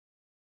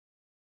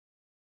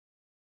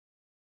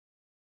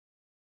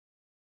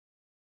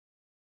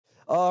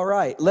All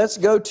right, let's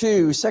go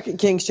to 2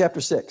 Kings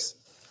chapter 6.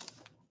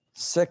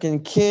 2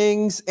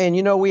 Kings, and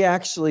you know, we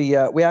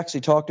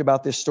actually talked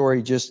about this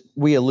story,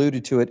 we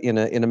alluded to it in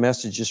a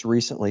message just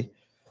recently,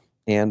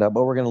 and but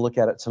we're going to look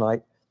at it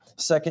tonight.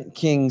 2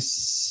 Kings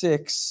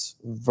 6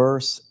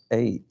 verse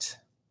 8.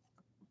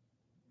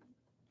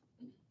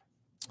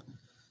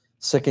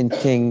 2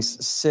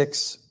 Kings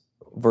 6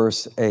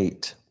 verse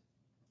 8.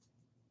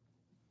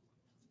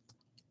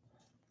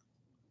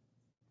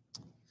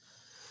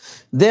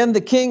 Then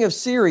the king of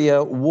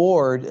Syria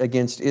warred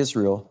against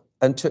Israel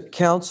and took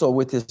counsel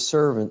with his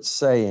servants,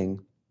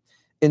 saying,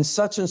 in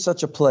such and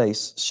such a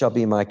place shall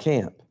be my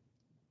camp.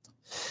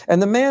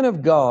 And the man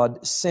of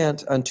God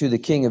sent unto the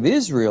king of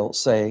Israel,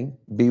 saying,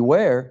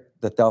 beware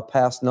that thou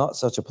pass not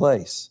such a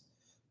place,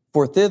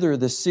 for thither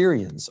the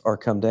Syrians are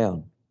come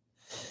down.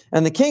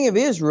 And the king of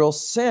Israel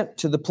sent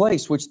to the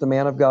place which the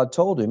man of God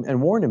told him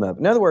and warned him of.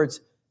 In other words,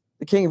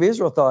 the king of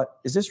Israel thought,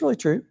 is this really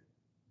true?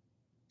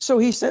 So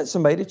he sent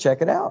somebody to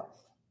check it out.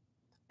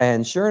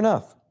 And sure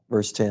enough,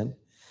 verse 10,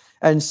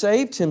 and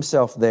saved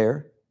himself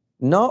there,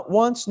 not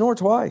once nor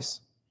twice.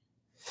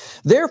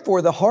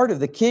 Therefore, the heart of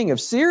the king of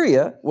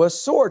Syria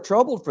was sore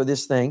troubled for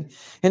this thing.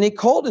 And he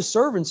called his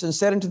servants and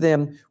said unto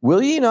them,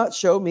 will ye not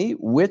show me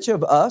which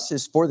of us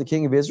is for the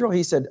king of Israel?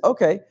 He said,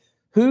 okay,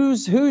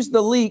 who's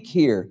the leak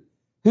here?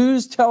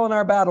 Who's telling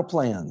our battle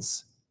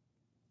plans?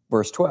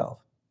 Verse 12.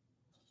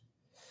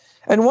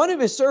 And one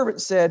of his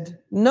servants said,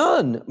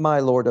 none,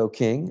 my lord, O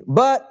king,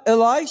 but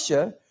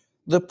Elisha,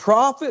 the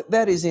prophet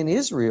that is in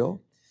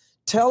Israel,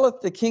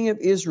 telleth the king of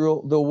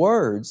Israel the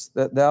words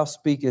that thou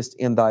speakest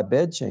in thy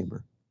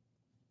bedchamber.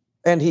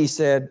 And he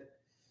said,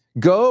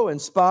 go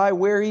and spy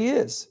where he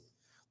is,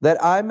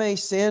 that I may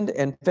send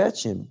and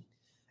fetch him.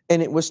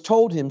 And it was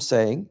told him,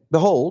 saying,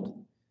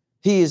 behold,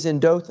 he is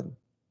in Dothan.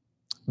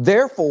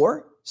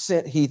 Therefore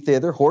sent he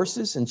thither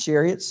horses and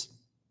chariots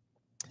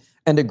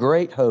and a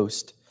great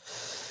host.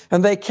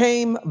 And they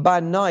came by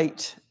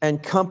night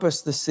and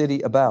compassed the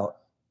city about.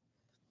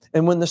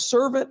 And when the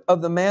servant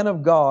of the man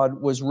of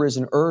God was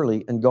risen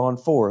early and gone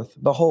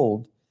forth,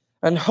 behold,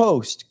 an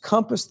host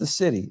compassed the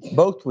city,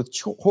 both with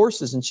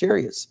horses and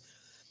chariots.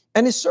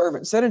 And his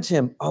servant said unto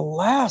him,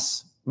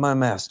 alas, my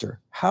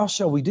master, how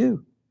shall we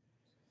do?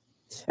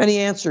 And he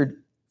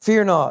answered,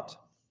 fear not,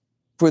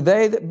 for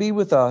they that be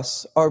with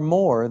us are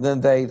more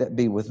than they that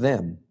be with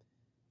them.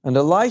 And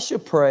Elisha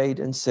prayed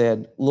and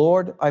said,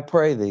 Lord, I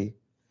pray thee,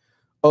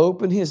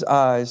 open his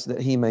eyes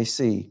that he may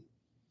see.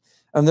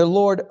 And the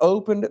Lord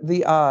opened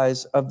the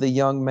eyes of the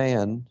young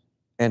man,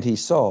 and he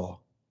saw.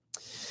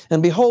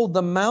 And behold,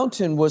 the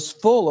mountain was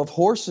full of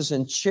horses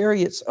and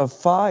chariots of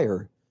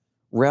fire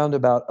round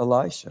about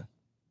Elisha.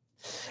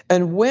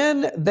 And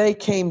when they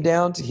came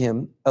down to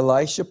him,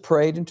 Elisha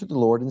prayed unto the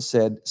Lord and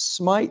said,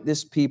 smite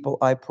this people,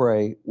 I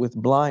pray, with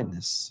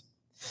blindness.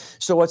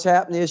 So what's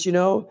happening is,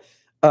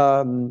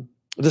 the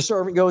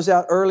servant goes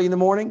out early in the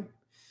morning,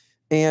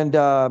 and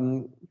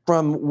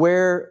from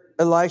where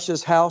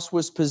Elisha's house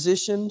was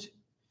positioned,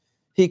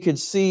 he could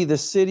see the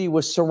city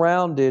was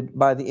surrounded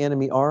by the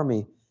enemy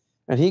army.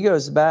 And he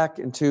goes back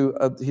into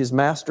his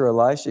master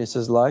Elisha and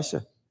says,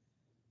 Elisha,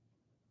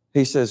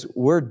 he says,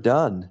 we're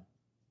done.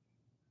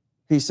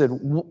 He said,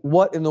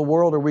 what in the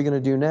world are we going to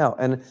do now?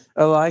 And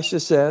Elisha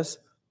says,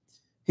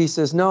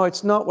 no,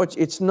 it's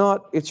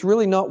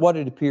really not what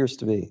it appears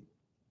to be.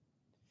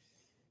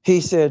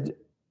 He said,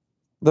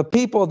 the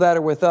people that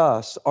are with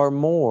us are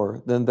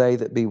more than they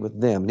that be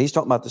with them. And he's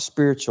talking about the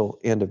spiritual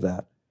end of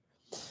that.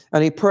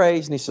 And he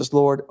prays and he says,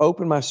 Lord,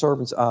 open my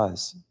servant's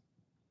eyes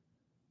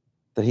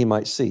that he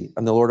might see.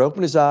 And the Lord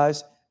opened his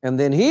eyes, and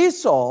then he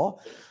saw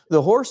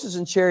the horses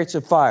and chariots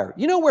of fire.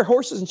 You know where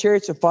horses and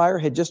chariots of fire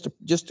had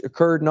just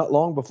occurred not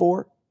long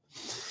before?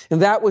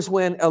 And that was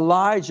when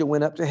Elijah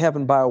went up to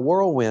heaven by a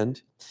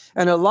whirlwind.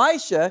 And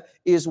Elisha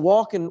is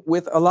walking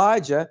with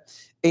Elijah,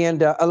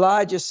 and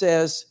Elijah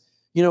says,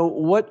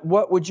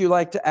 what would you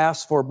like to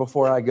ask for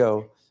before I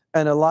go?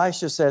 And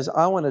Elisha says,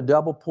 I want a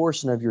double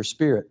portion of your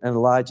spirit. And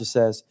Elijah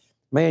says,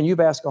 man, you've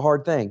asked a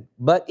hard thing.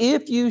 But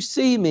if you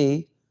see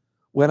me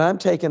when I'm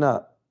taken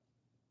up,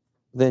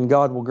 then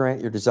God will grant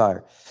your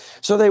desire.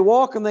 So they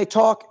walk and they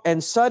talk,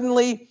 and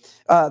suddenly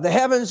the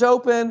heavens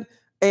open,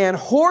 and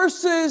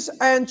horses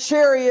and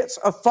chariots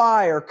of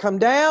fire come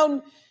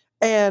down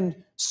and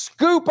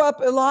scoop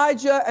up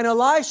Elijah. And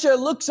Elisha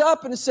looks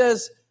up and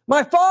says,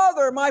 my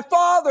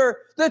father,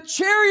 the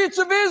chariots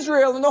of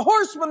Israel and the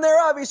horsemen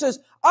thereof. He says,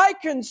 I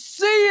can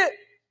see it.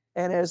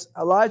 And as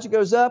Elijah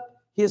goes up,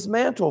 his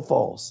mantle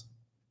falls.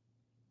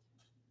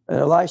 And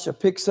Elisha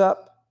picks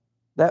up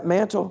that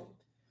mantle,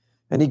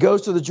 and he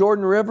goes to the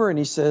Jordan River, and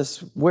he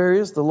says, where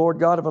is the Lord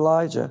God of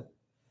Elijah?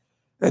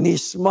 And he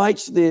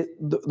smites the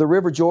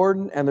river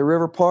Jordan, and the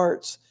river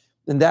parts.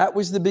 And that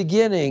was the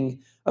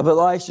beginning of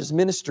Elisha's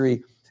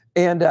ministry.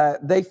 And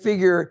they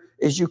figure,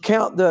 as you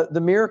count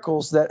the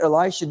miracles that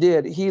Elisha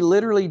did, he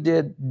literally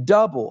did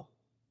double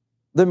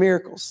the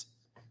miracles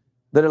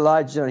that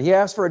Elijah did. He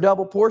asked for a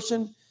double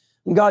portion,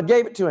 and God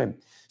gave it to him.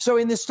 So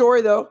in this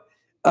story, though,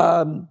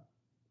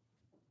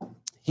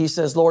 he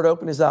says, Lord,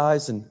 open his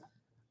eyes, and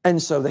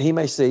and so that he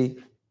may see.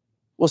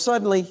 Well,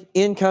 suddenly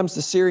in comes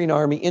the Syrian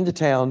army into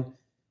town,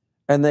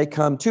 and they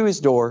come to his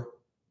door.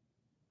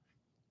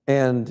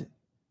 And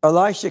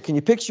Elisha, can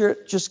you picture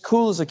it? Just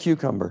cool as a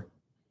cucumber.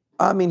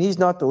 I mean, he's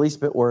not the least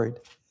bit worried.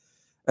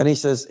 And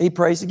he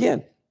prays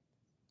again.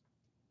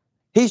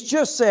 He's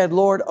just said,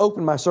 Lord,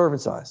 open my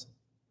servant's eyes.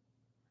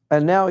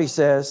 And now he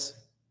says,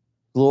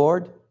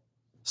 Lord,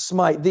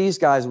 smite these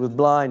guys with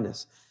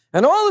blindness.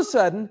 And all of a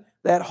sudden,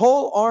 that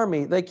whole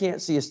army, they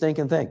can't see a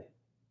stinking thing.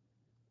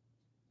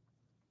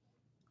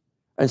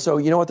 And so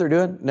you know what they're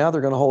doing? Now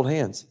they're going to hold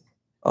hands.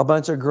 A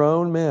bunch of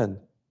grown men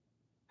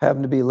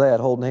having to be led,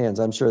 holding hands.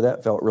 I'm sure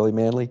that felt really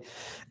manly.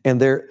 And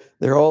they're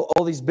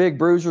all these big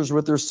bruisers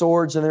with their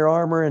swords and their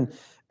armor.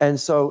 And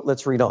so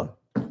let's read on.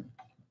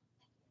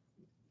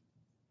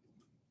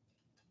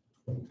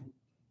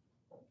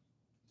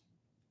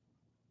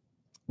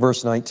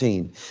 Verse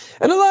 19.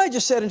 And Elijah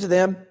said unto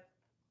them,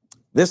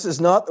 this is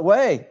not the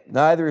way,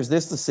 neither is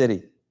this the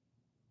city.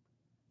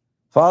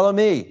 Follow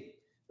me.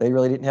 They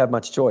really didn't have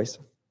much choice.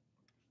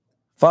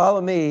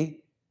 Follow me,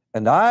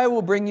 and I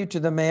will bring you to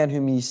the man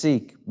whom ye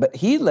seek. But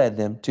he led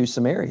them to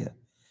Samaria.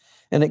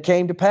 And it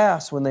came to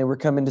pass when they were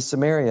coming to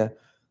Samaria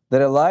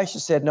that Elisha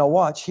said, now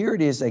watch, here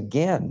it is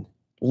again.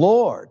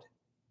 Lord,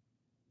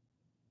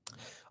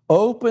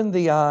 open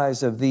the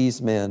eyes of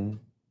these men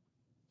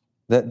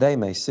that they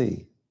may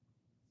see.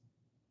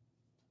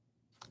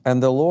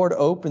 And the Lord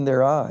opened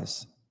their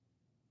eyes,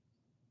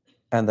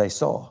 and they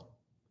saw.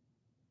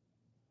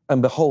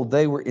 And behold,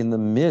 they were in the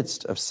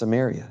midst of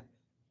Samaria.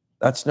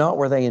 That's not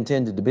where they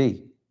intended to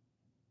be.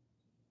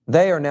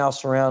 They are now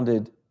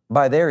surrounded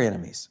by their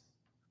enemies.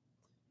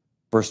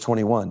 Verse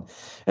 21.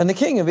 And the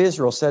king of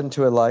Israel said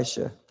unto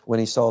Elisha when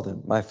he saw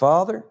them, my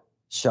father,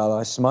 shall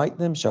I smite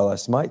them? Shall I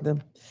smite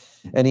them?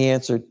 And he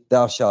answered,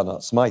 thou shalt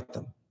not smite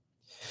them.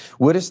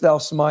 Wouldest thou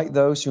smite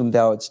those whom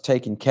thou hadst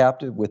taken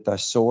captive with thy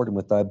sword and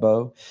with thy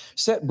bow?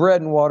 Set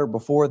bread and water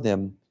before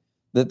them,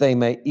 that they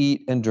may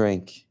eat and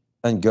drink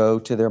and go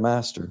to their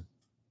master.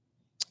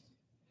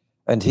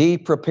 And he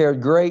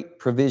prepared great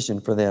provision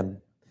for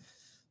them.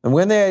 And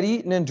when they had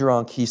eaten and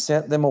drunk, he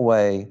sent them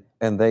away,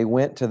 and they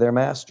went to their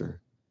master.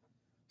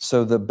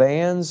 So the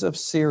bands of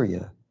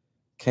Syria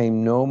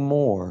came no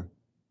more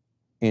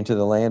into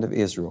the land of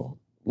Israel.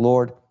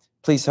 Lord,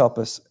 please help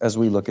us as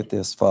we look at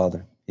this,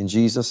 Father. In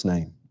Jesus'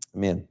 name,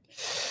 amen.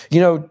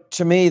 You know,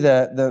 to me,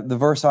 the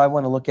verse I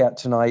want to look at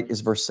tonight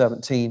is verse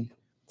 17.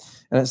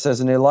 And it says,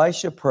 and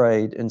Elisha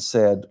prayed and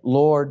said,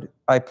 Lord,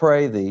 I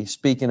pray thee,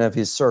 speaking of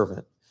his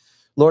servant,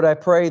 Lord, I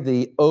pray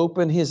thee,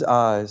 open his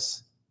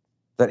eyes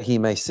that he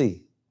may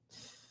see.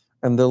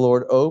 And the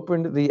Lord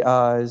opened the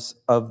eyes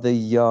of the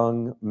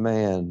young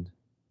man,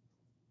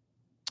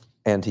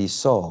 and he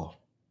saw.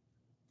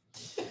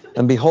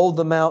 And behold,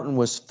 the mountain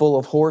was full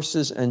of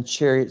horses and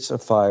chariots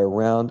of fire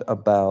round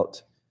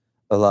about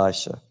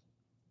Elisha.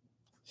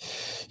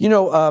 You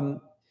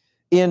know,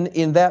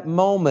 in that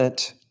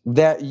moment,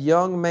 that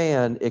young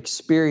man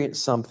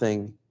experienced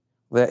something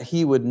that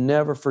he would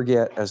never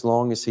forget as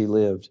long as he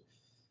lived.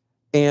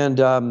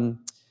 And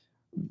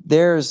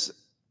there's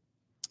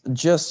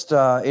just,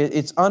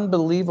 it's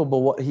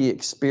unbelievable what he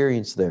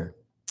experienced there.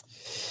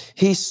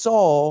 He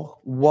saw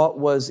what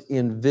was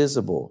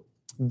invisible.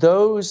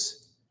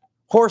 Those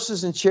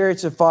horses and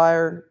chariots of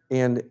fire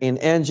and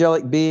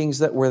angelic beings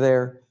that were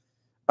there,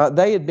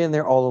 they had been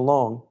there all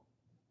along.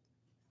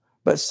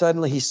 But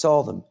suddenly he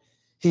saw them.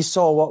 He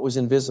saw what was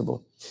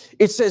invisible.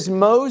 It says,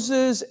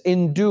 Moses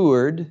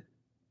endured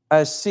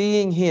as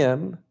seeing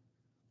him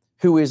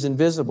who is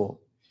invisible.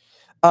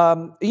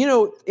 You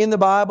know, in the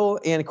Bible,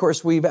 and of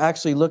course, we've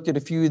actually looked at a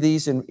few of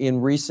these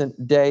in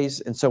recent days,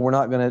 and so we're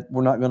not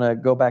gonna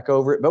go back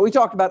over it. But we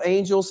talked about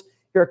angels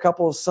here a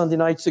couple of Sunday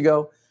nights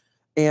ago,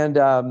 and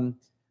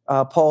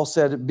Paul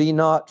said, "Be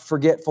not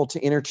forgetful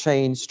to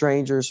entertain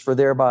strangers, for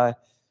thereby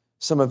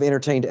some have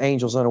entertained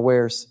angels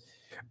unawares."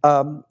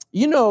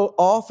 You know,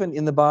 often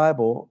in the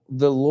Bible,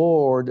 the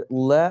Lord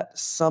let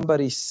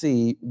somebody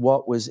see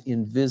what was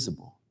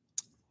invisible.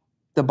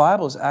 The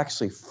Bible is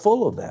actually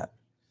full of that.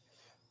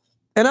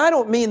 And I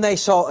don't mean they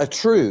saw a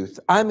truth.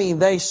 I mean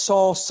they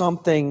saw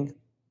something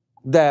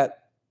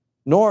that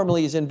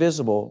normally is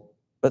invisible,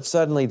 but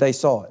suddenly they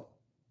saw it.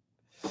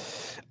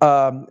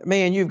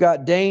 Man, you've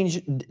got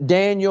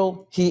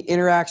Daniel. He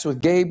interacts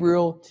with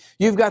Gabriel.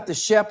 You've got the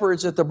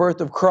shepherds at the birth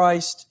of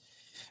Christ.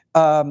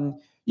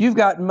 You've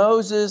got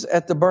Moses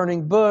at the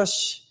burning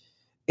bush.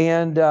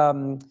 And,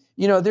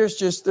 you know, there's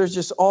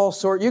just all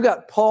sorts. You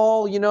got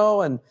Paul, you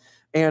know, and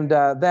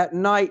that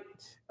night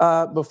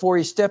before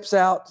he steps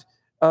out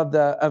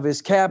of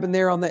his cabin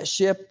there on that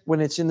ship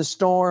when it's in the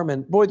storm,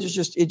 and boy, it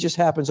just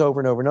happens over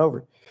and over and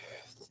over.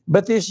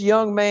 But this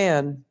young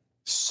man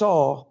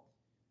saw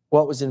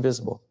what was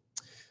invisible.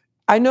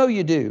 I know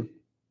you do.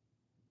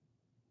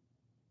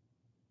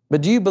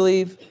 But do you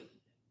believe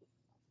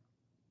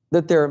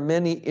that there are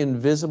many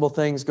invisible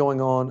things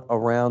going on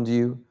around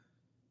you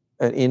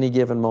at any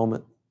given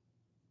moment?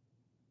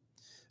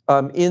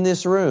 In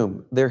this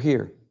room, they're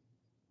here.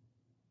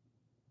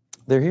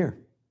 They're here.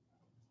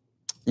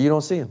 You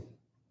don't see them.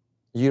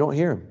 You don't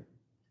hear them,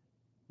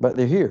 but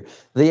they're here.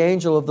 The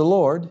angel of the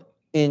Lord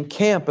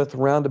encampeth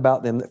round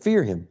about them that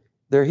fear him.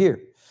 They're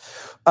here.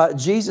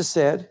 Jesus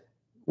said,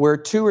 where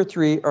 2 or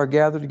 3 are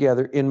gathered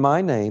together in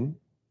my name,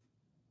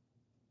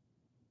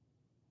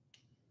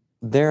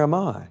 there am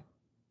I.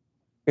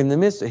 In the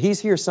midst of, he's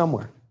here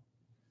somewhere.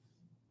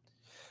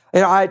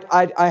 And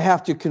I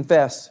have to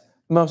confess,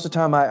 most of the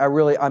time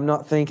I'm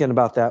not thinking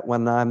about that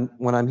when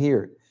I'm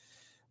here.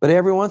 But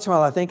every once in a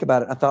while I think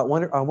about it. I thought,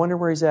 I wonder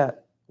where he's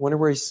at. Wonder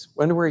where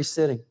he's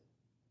sitting.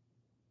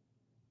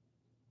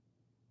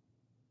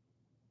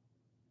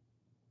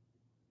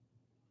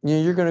 You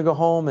know, you're going to go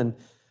home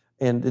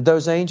and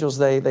those angels,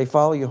 they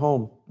follow you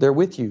home. They're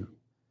with you.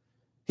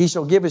 He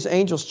shall give his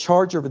angels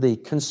charge over thee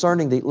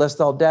concerning thee, lest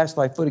thou dash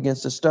thy foot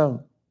against a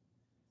stone.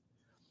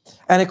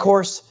 And of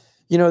course,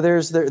 you know,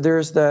 there's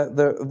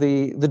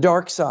the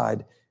dark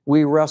side.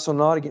 We wrestle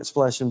not against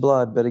flesh and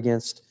blood, but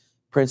against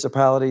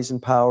principalities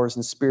and powers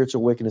and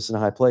spiritual wickedness in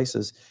high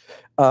places.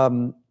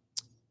 You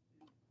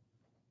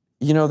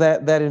know,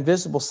 that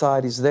invisible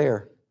side is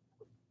there.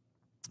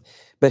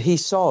 But he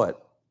saw it.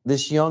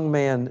 This young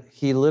man,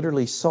 he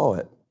literally saw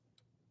it.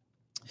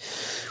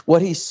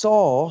 What he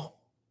saw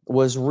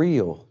was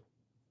real.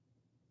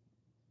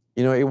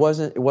 You know, it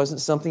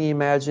wasn't something he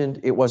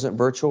imagined. It wasn't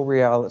virtual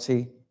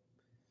reality.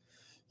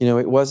 You know,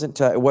 it wasn't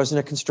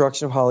a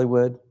construction of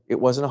Hollywood. It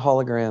wasn't a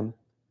hologram.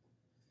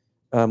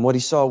 What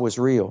he saw was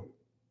real.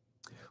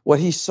 What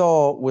he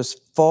saw was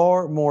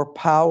far more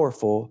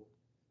powerful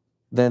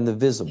than the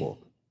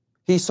visible.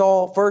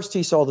 First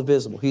he saw the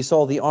visible. He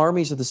saw the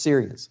armies of the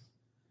Syrians.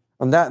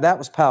 And that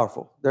was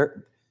powerful.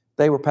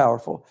 They were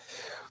powerful.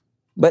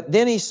 But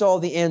then he saw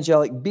the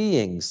angelic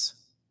beings.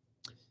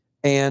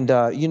 And,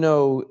 you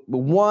know,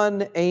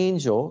 one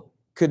angel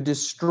could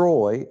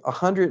destroy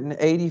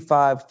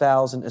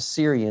 185,000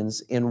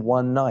 Assyrians in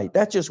one night.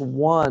 That's just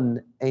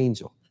one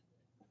angel.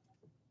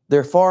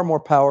 They're far more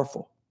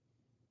powerful.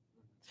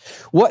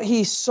 What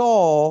he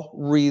saw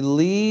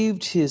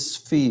relieved his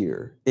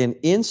fear, and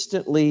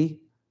instantly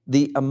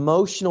the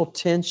emotional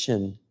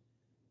tension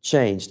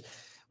changed.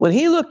 When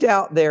he looked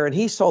out there and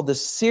he saw the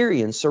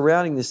Syrians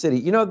surrounding the city,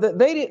 you know,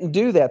 they didn't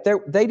do that.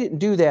 They didn't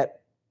do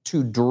that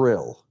to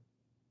drill.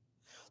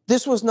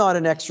 This was not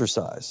an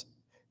exercise.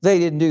 They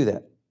didn't do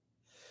that.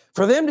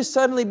 For them to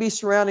suddenly be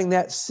surrounding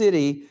that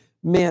city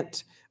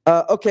meant,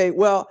 okay,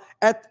 well,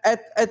 at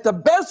the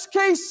best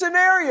case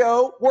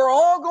scenario, we're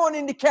all going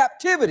into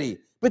captivity.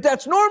 But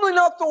that's normally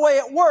not the way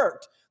it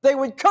worked. They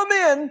would come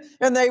in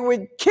and they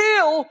would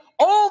kill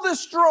all the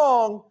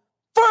strong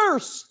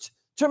first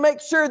to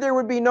make sure there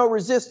would be no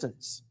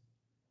resistance.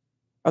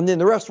 And then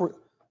the rest were,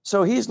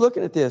 so he's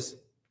looking at this.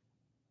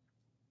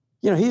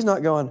 You know, he's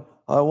not going,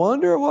 I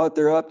wonder what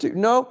they're up to.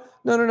 No.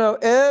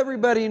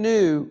 Everybody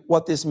knew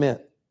what this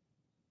meant.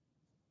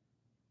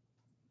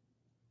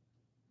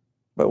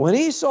 But when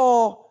he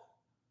saw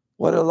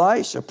what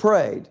Elisha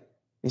prayed,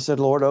 he said,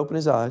 Lord, open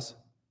his eyes.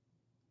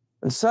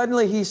 And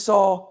suddenly he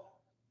saw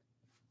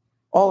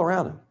all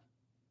around him.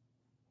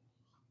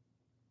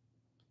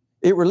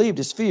 It relieved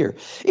his fear.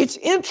 It's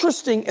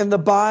interesting in the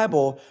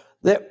Bible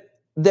that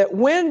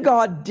when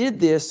God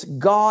did this,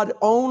 God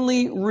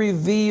only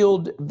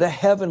revealed the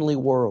heavenly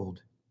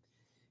world.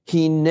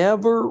 He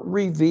never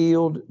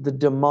revealed the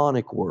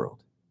demonic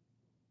world.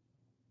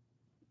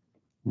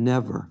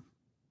 Never.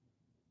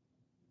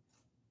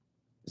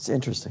 It's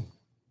interesting.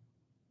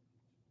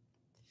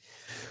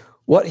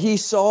 What he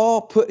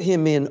saw put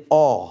him in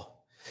awe.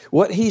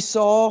 What he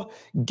saw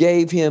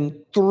gave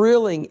him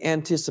thrilling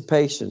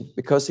anticipation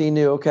because he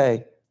knew,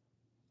 okay,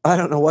 I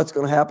don't know what's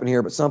going to happen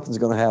here, but something's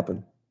going to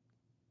happen.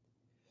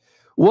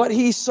 What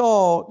he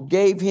saw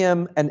gave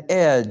him an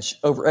edge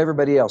over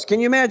everybody else. Can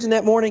you imagine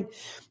that morning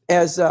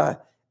as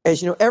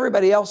you know,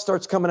 everybody else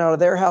starts coming out of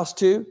their house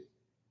too?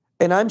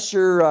 And I'm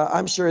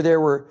sure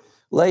there were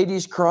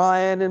ladies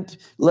crying and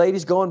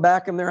ladies going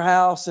back in their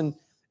house and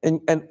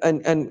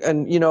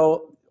you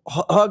know,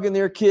 hugging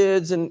their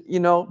kids, and you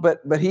know, but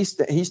he's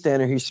standing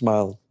there, he's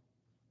smiling.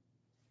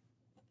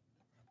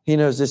 He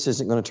knows this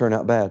isn't going to turn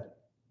out bad.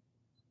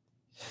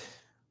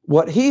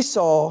 What he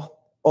saw,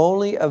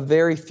 only a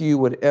very few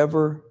would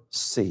ever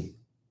see.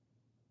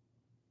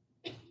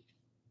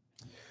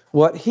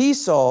 What he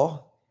saw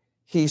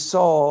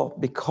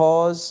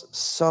because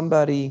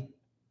somebody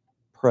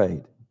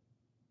prayed.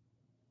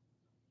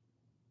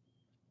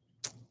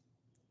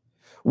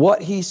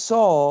 What he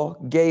saw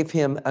gave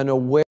him an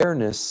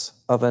awareness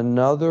of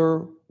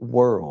another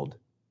world.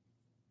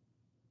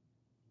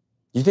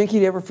 You think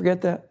he'd ever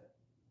forget that?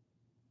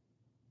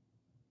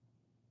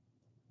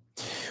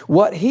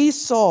 What he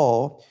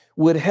saw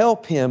would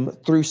help him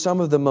through some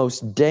of the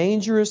most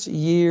dangerous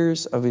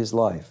years of his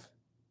life.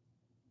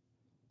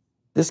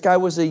 This guy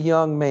was a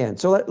young man.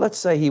 So let's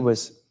say he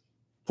was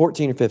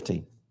 14 or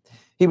 15.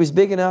 He was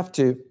big enough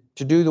to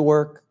do the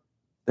work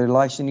that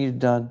Elisha needed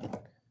done.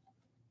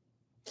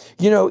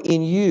 You know,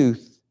 in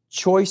youth,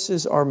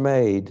 choices are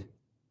made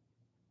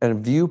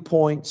and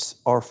viewpoints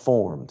are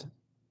formed.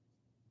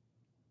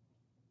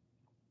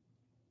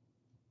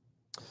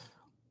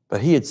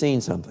 But he had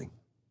seen something.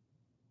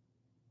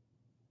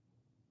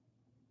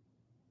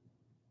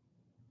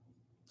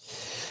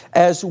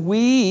 As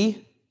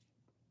we,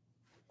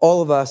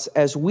 all of us,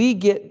 as we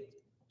get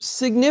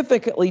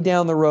significantly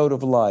down the road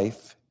of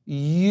life,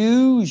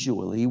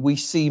 usually we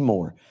see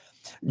more.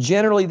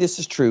 Generally, this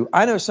is true.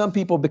 I know some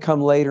people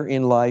become later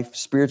in life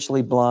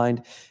spiritually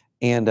blind,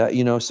 and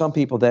some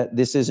people that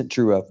this isn't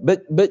true of.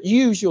 But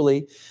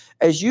usually,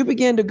 as you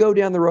begin to go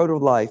down the road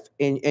of life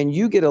and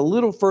you get a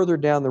little further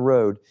down the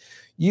road,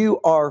 you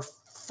are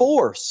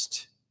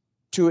forced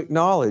to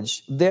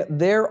acknowledge that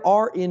there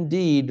are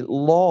indeed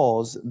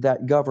laws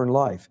that govern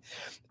life.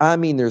 I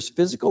mean, there's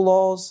physical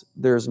laws,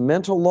 there's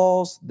mental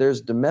laws,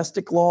 there's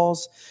domestic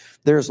laws,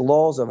 there's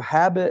laws of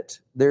habit.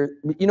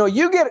 When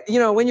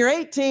you're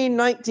 18,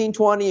 19,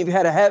 20, you've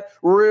had a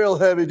real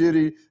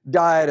heavy-duty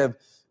diet of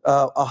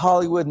a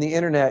Hollywood and the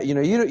internet,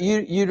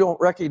 you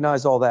don't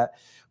recognize all that.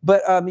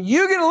 But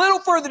you get a little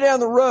further down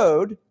the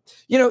road,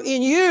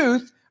 in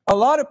youth, a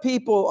lot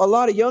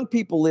of young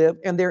people live,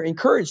 and they're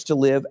encouraged to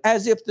live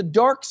as if the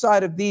dark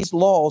side of these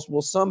laws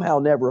will somehow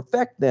never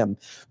affect them.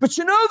 But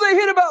they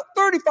hit about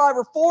 35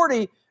 or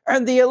 40,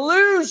 and the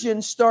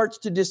illusion starts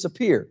to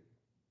disappear.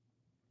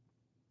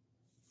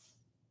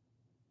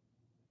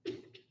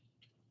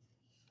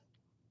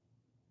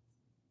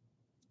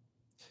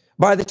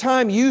 By the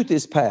time youth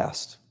is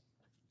past,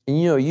 and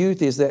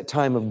youth is that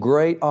time of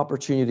great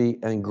opportunity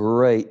and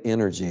great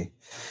energy.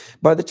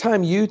 By the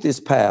time youth is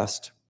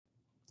past,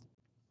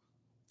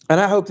 and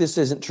I hope this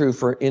isn't true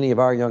for any of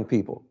our young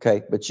people,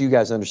 okay? But you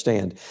guys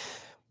understand.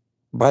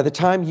 By the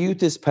time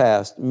youth is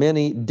past,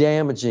 many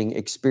damaging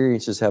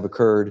experiences have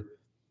occurred.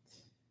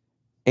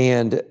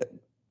 And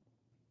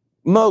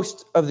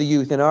most of the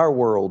youth in our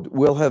world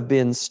will have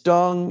been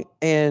stung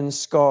and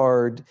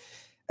scarred,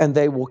 and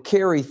they will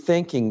carry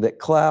thinking that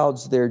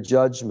clouds their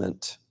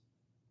judgment.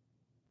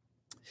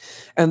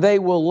 And they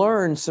will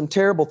learn some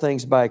terrible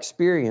things by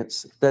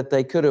experience that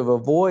they could have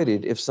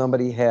avoided if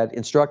somebody had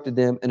instructed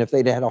them and if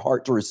they'd had a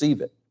heart to receive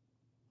it.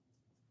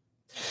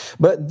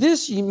 But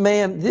this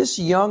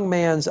young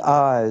man's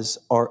eyes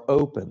are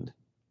opened.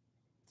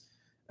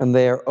 And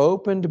they are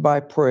opened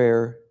by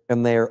prayer,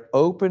 and they are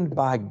opened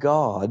by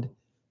God,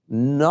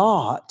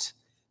 not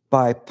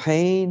by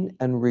pain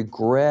and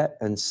regret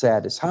and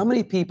sadness. How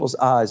many people's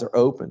eyes are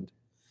opened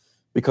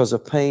because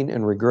of pain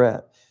and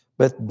regret?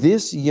 But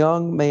this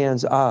young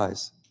man's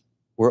eyes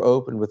were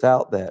opened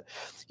without that.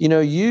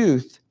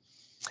 Youth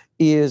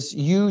is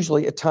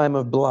usually a time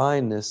of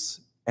blindness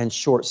and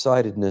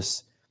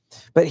short-sightedness,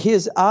 but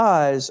his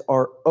eyes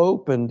are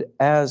opened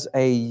as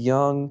a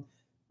young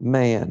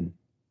man.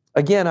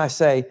 Again, I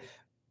say,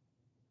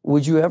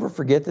 would you ever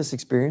forget this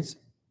experience?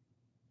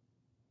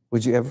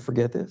 Would you ever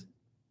forget this?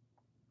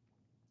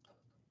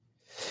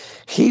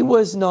 He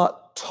was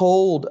not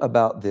told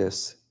about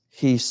this.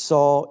 He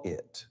saw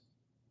it.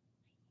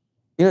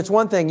 It's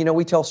one thing,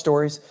 we tell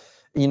stories,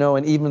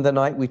 and even the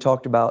night we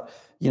talked about,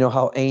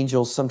 how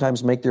angels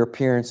sometimes make their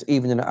appearance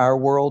even in our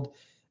world.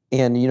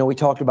 And, we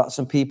talked about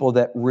some people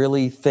that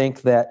really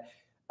think that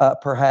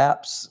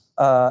perhaps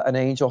an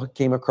angel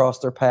came across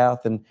their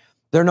path, and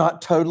they're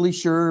not totally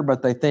sure,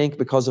 but they think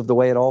because of the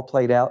way it all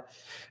played out.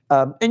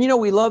 And,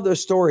 we love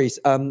those stories.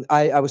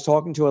 I was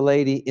talking to a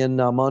lady in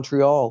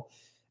Montreal,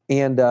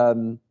 and,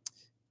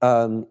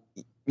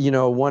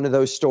 one of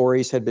those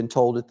stories had been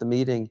told at the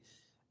meeting.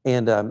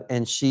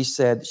 And she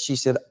said,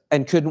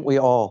 and couldn't we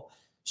all?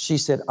 She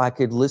said, I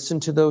could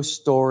listen to those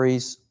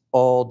stories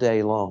all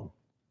day long.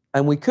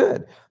 And we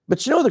could. But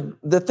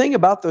the thing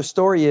about those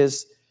stories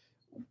is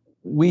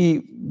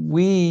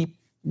we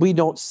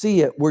don't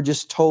see it. We're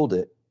just told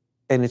it.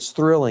 And it's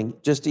thrilling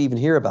just to even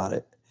hear about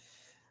it.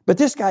 But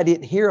this guy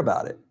didn't hear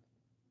about it.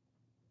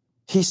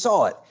 He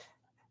saw it.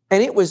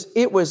 And it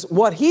was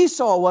what he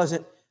saw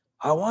wasn't,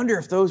 I wonder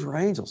if those were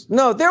angels.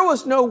 No, there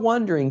was no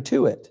wondering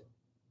to it.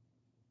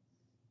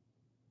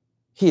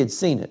 He had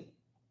seen it.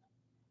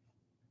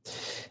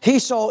 He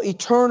saw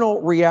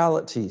eternal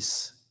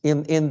realities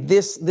in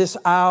this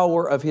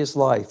hour of his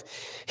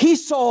life. He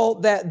saw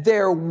that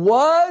there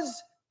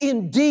was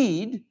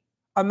indeed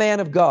a man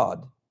of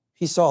God.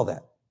 He saw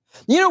that.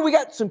 We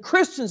got some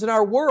Christians in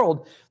our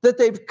world that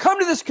they've come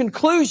to this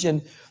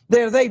conclusion.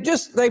 They've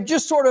just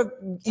sort of,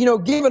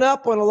 given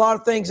up on a lot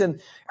of things,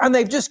 and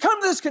they've just come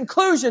to this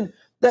conclusion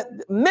that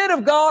men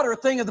of God are a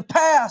thing of the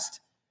past.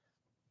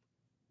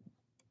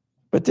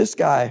 But this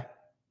guy,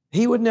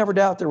 he would never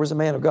doubt there was a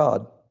man of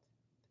God.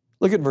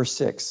 Look at verse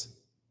 6.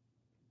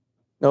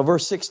 Now,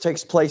 verse 6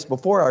 takes place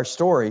before our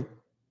story.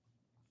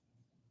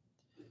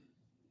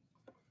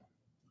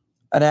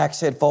 An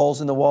axe head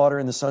falls in the water,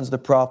 and the sons of the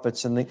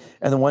prophets, and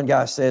the one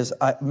guy says,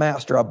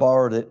 Master, I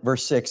borrowed it.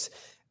 Verse 6.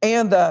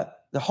 And the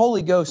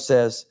Holy Ghost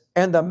says,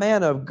 and the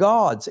man of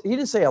God, he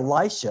didn't say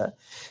Elisha.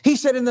 He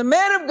said, and the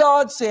man of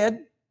God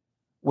said,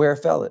 where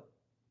fell it?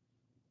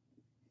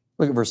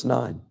 Look at verse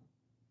 9.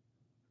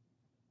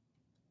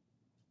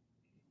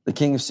 The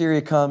king of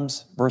Syria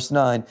comes, verse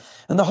 9.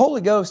 And the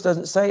Holy Ghost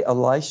doesn't say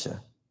Elisha.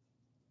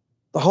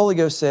 The Holy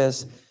Ghost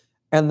says,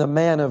 and the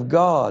man of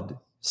God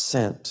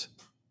sent.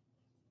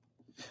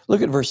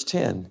 Look at verse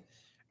 10.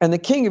 And the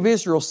king of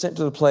Israel sent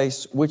to the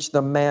place which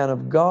the man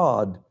of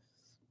God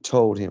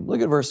told him.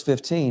 Look at verse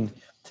 15.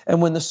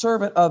 And when the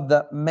servant of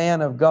the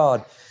man of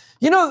God,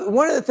 you know,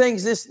 one of the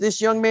things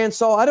this young man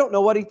saw, I don't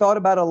know what he thought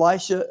about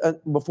Elisha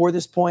before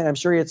this point. I'm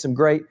sure he had some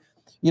great,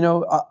 you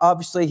know,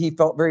 obviously he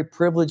felt very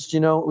privileged. You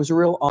know, it was a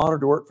real honor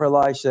to work for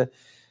Elisha.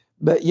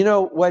 But you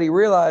know what he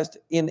realized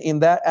in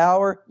that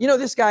hour? You know,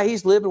 this guy,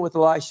 he's living with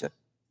Elisha.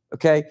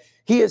 Okay.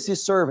 He is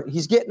his servant.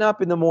 He's getting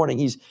up in the morning.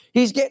 He's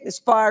getting his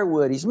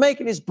firewood. He's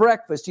making his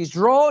breakfast. He's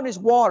drawing his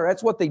water.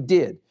 That's what they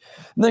did.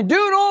 And they're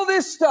doing all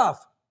this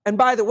stuff. And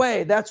by the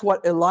way, that's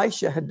what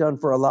Elisha had done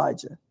for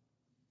Elijah.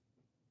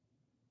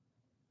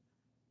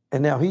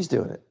 And now he's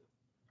doing it.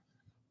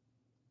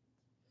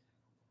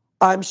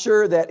 I'm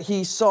sure that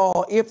he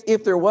saw,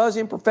 if there was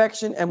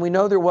imperfection, and we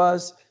know there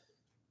was,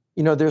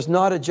 you know, there's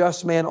not a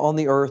just man on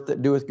the earth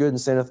that doeth good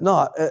and sinneth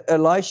not.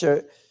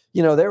 Elisha,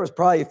 you know, there was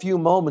probably a few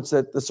moments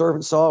that the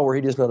servant saw where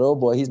he just thought, oh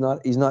boy, he's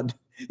not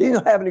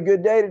having a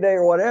good day today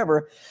or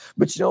whatever.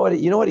 But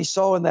you know what he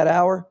saw in that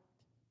hour?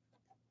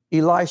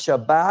 Elisha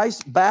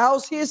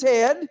bows his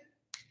head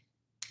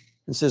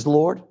and says,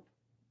 Lord,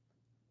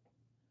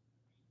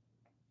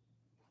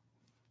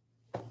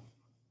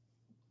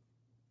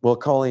 we'll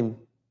call him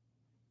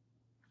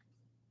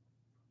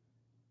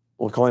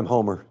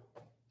Homer.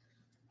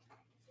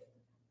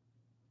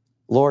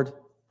 Lord,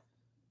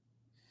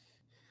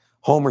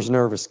 Homer's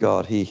nervous,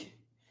 God. He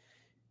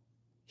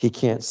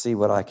can't see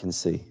what I can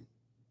see.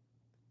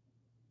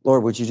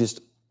 Lord, would you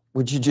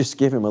just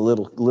give him a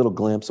little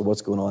glimpse of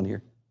what's going on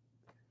here?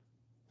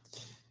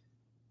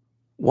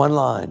 One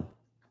line.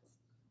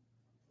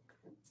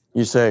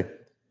 You say,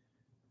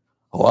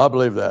 oh, I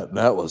believe that.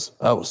 That was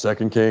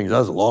 2 Kings. That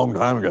was a long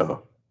time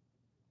ago.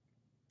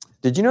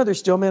 Did you know there's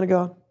still men of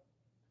God?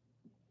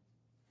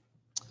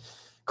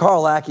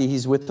 Carl Lackey,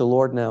 he's with the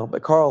Lord now,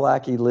 but Carl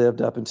Lackey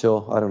lived up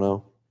until, I don't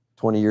know,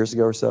 20 years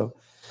ago or so.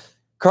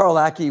 Carl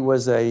Lackey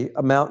was a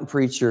mountain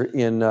preacher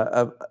in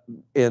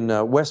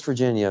West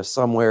Virginia,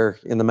 somewhere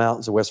in the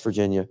mountains of West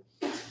Virginia.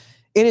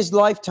 In his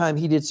lifetime,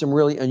 he did some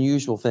really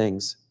unusual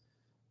things.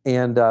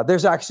 And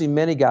there's actually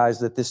many guys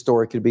that this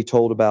story could be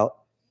told about.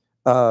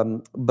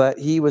 But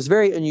he was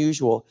very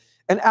unusual.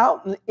 And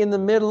out in the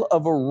middle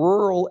of a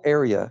rural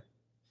area,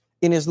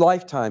 in his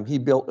lifetime, he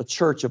built a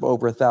church of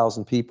over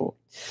 1,000 people.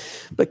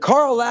 But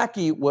Carl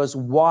Lackey was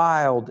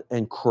wild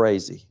and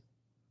crazy.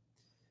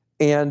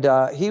 And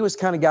he was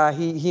kind of guy,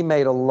 he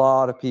made a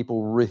lot of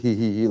people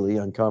really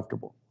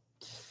uncomfortable.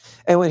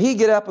 And when he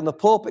get up in the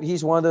pulpit,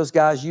 he's one of those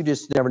guys you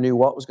just never knew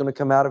what was going to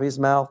come out of his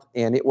mouth.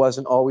 And it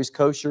wasn't always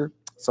kosher.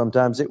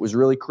 Sometimes it was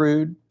really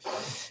crude.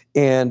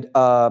 And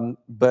and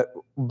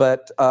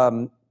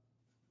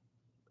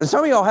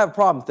some of y'all have a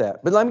problem with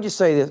that. But let me just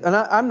say this, and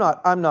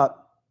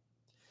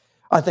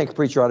I think a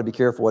preacher ought to be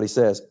careful what he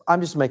says.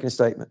 I'm just making a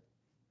statement.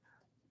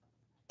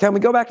 Can we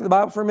go back to the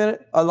Bible for a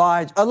minute?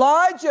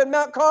 Elijah at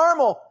Mount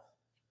Carmel.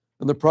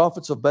 And the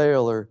prophets of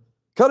Baal are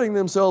cutting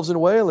themselves and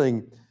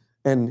wailing.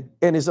 And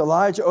is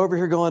Elijah over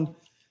here going,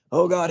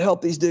 oh God,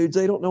 help these dudes.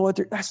 They don't know what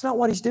they're, that's not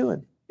what he's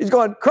doing. He's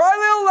going, cry a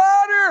little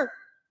louder.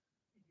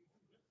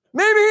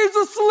 Maybe he's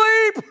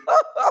asleep.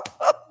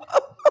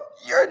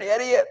 You're an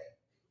idiot.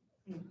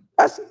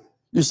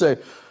 You say,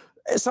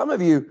 some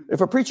of you,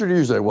 if a preacher do,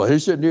 you say, well, he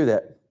shouldn't do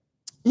that.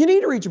 You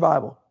need to read your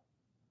Bible.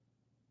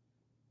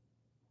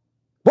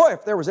 Boy,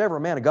 if there was ever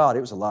a man of God,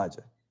 it was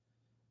Elijah.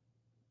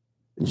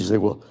 And you say,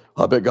 well,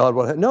 I bet God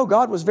would. No,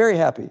 God was very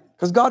happy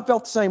because God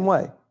felt the same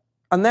way.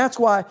 And that's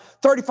why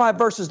 35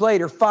 verses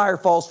later, fire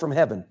falls from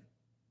heaven.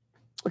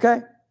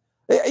 Okay?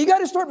 You got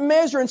to start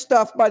measuring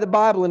stuff by the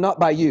Bible and not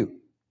by you.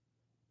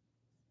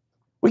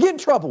 We get in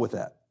trouble with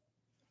that.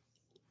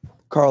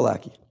 Carl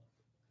Lackey.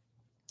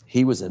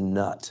 He was a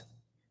nut.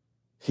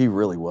 He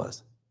really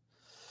was.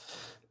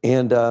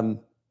 And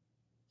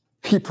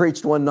he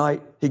preached one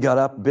night. He got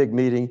up, big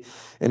meeting,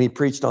 and he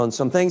preached on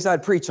some things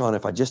I'd preach on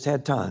if I just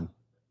had time.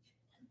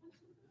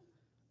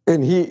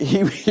 And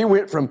he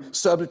went from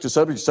subject to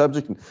subject to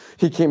subject, and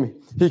he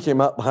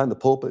came up behind the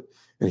pulpit,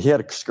 and he had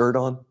a skirt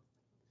on.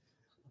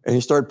 And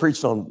he started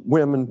preaching on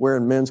women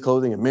wearing men's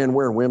clothing and men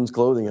wearing women's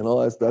clothing and all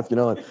that stuff, you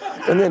know.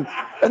 And then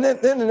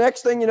the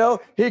next thing you know,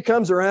 he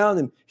comes around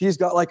and he's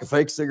got like a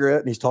fake cigarette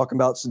and he's talking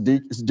about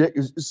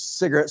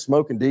cigarette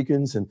smoking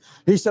deacons. And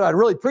he said, I'd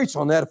really preach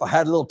on that if I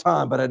had a little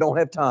time, but I don't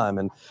have time.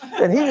 And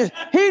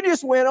he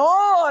just went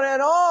on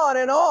and on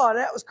and on.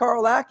 That was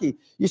Carl Lackey.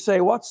 You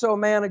say, what's so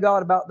man of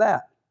God about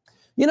that?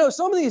 You know,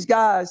 some of these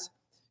guys,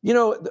 you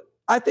know,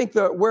 I think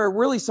where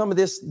really some of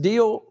this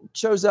deal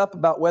shows up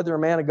about whether a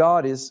man of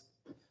God is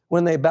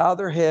when they bow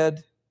their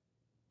head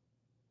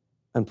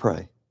and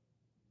pray.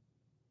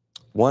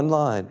 One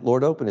line,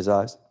 Lord, open his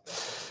eyes.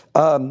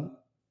 I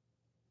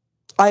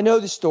know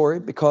this story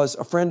because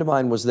a friend of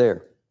mine was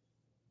there.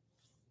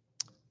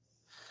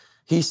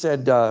 He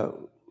said,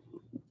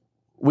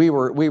 we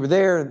were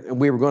there and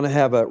we were going to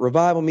have a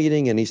revival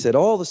meeting. And he said,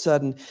 all of a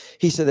sudden,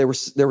 he said there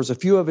was a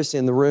few of us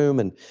in the room.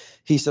 And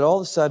he said, all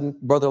of a sudden,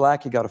 Brother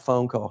Lackey got a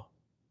phone call.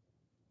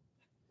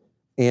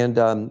 And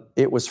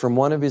it was from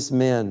one of his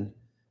men.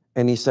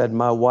 And he said,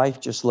 my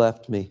wife just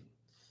left me.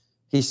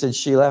 He said,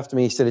 she left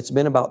me. He said, it's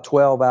been about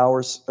 12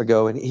 hours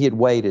ago, and he had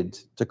waited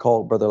to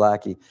call Brother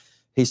Lackey.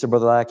 He said,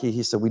 Brother Lackey,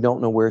 he said, we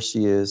don't know where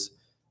she is.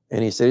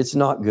 And he said, it's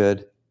not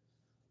good.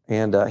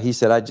 And he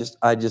said,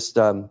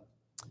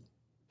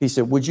 he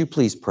said, would you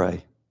please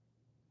pray?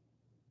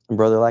 And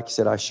Brother Lackey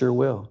said, I sure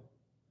will.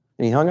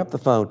 And he hung up the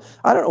phone.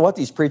 I don't know what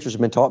these preachers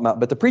have been talking about,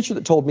 but the preacher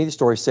that told me the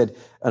story said,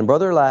 and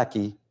Brother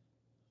Lackey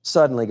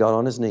suddenly got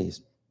on his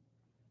knees.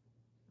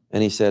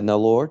 And he said, now,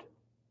 Lord,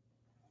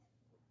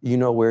 you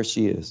know where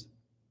she is.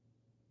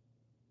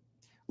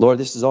 Lord,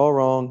 this is all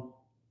wrong.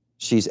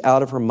 She's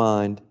out of her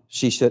mind.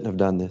 She shouldn't have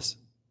done this.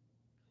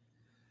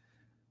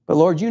 But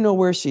Lord, you know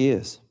where she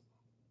is.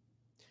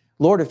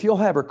 Lord, if you'll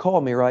have her call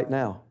me right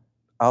now,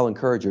 I'll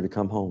encourage her to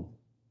come home.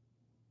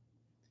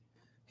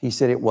 He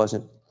said it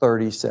wasn't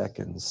 30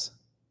 seconds.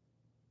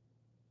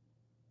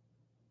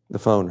 The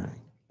phone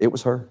rang. It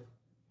was her.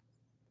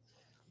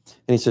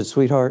 And he said,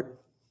 sweetheart,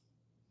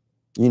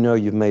 you know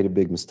you've made a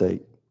big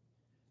mistake.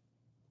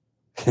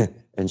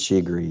 And she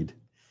agreed.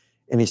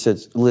 And he said,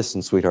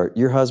 listen, sweetheart,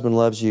 your husband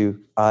loves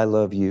you. I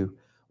love you.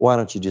 Why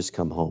don't you just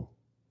come home?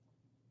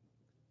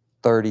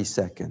 30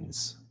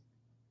 seconds.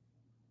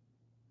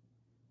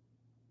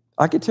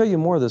 I could tell you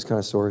more of those kind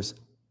of stories.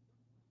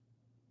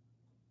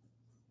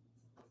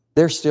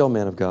 They're still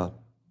men of God.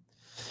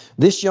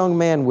 This young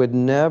man would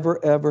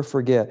never, ever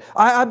forget.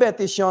 I bet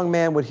this young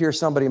man would hear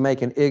somebody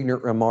make an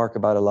ignorant remark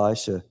about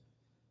Elisha.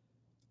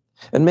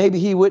 And maybe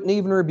he wouldn't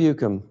even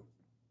rebuke him,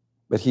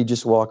 but he'd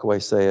just walk away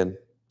saying,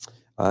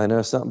 I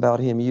know something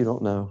about him you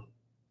don't know.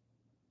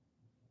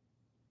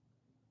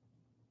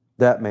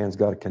 That man's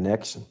got a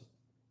connection.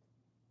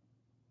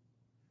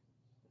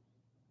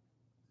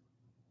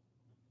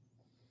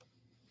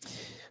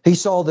 He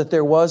saw that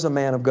there was a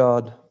man of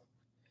God.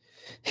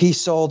 He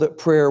saw that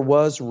prayer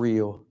was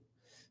real.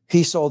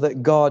 He saw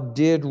that God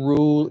did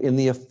rule in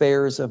the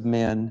affairs of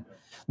men.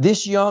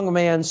 This young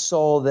man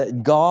saw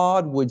that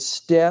God would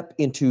step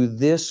into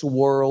this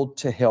world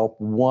to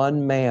help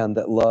one man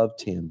that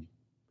loved him.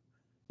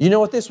 You know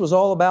what this was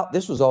all about?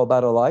 This was all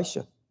about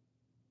Elisha.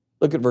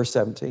 Look at verse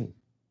 17.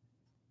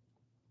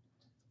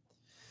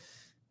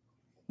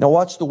 Now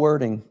watch the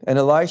wording. And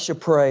Elisha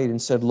prayed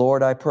and said,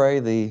 Lord, I pray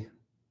thee,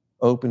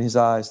 open his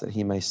eyes that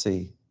he may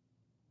see.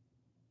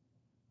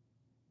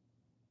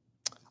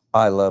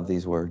 I love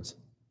these words.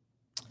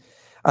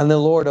 And the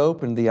Lord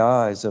opened the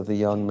eyes of the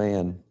young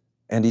man,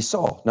 and he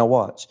saw. Now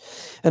watch.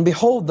 And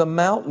behold, the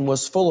mountain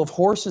was full of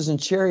horses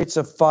and chariots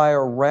of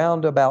fire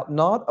round about,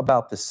 not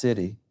about the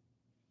city,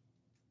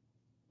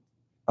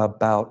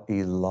 about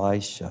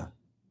Elisha.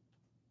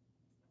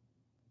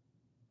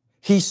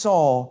 He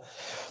saw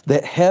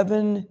that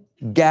heaven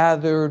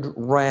gathered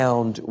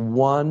round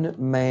one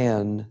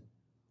man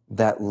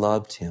that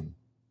loved him.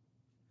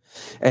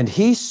 And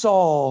he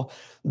saw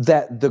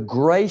that the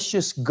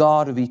gracious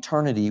God of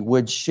eternity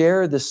would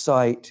share the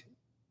sight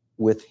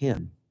with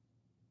him.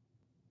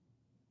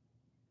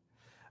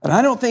 And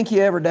I don't think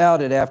he ever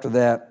doubted after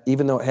that,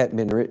 even though it hadn't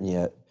been written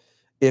yet,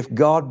 if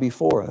God be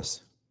for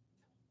us,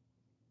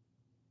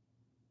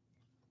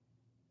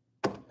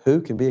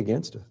 who can be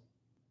against us?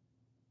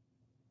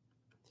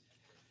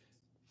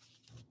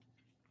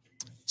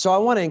 So I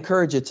want to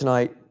encourage you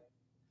tonight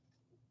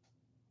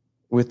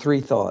with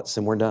three thoughts,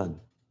 and we're done.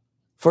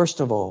 First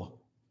of all,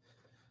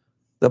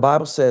 the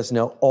Bible says,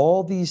 now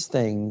all these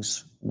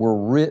things were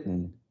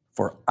written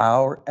for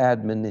our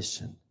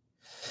admonition.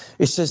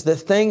 It says the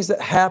things that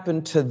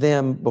happened to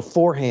them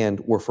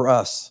beforehand were for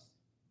us.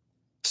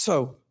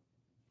 So,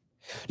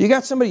 you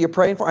got somebody you're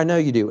praying for? I know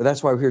you do.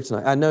 That's why we're here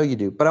tonight. I know you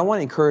do. But I want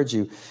to encourage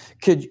you.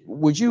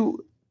 Would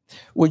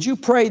you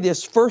pray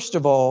this, first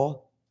of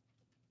all,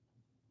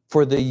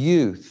 for the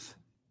youth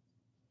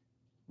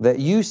that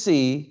you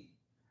see,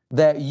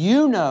 that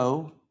you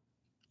know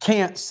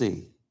can't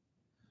see?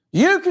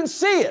 You can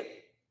see it.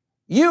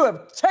 You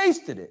have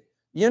tasted it.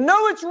 You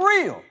know it's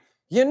real.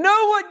 You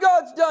know what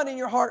God's done in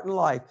your heart and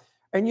life.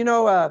 And you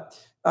know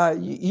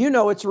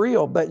it's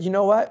real, but you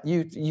know what?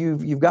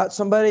 You've got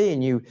somebody,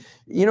 and you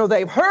know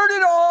they've heard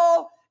it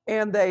all,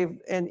 and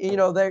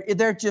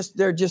they're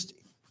just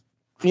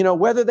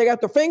whether they got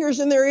their fingers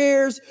in their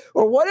ears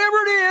or whatever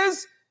it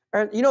is,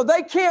 and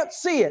they can't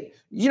see it.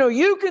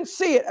 You can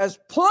see it as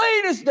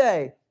plain as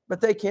day, but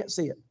they can't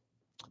see it.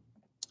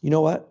 You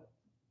know what?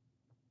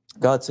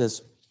 God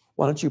says,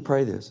 why don't you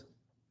pray this?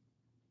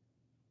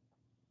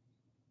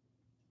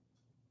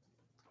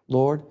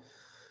 Lord,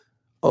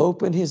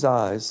 open his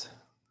eyes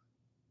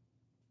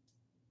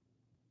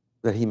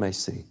that he may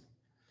see.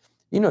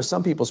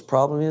 Some people's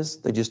problem is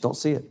they just don't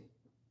see it.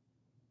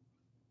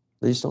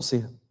 They just don't see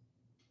it.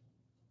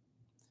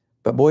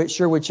 But boy, it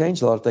sure would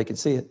change a lot if they could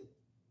see it.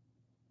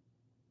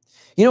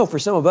 For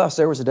some of us,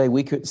 there was a day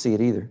we couldn't see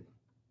it either.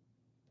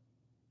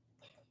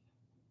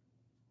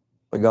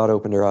 But God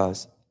opened our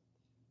eyes.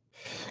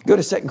 Go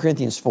to 2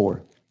 Corinthians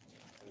 4.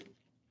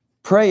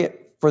 Pray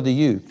it for the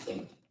youth.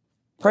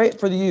 Pray it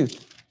for the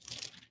youth.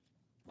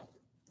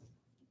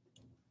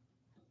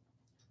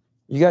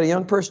 You got a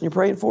young person you're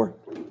praying for?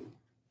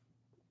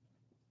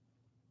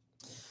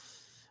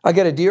 I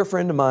got a dear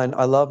friend of mine.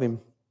 I love him.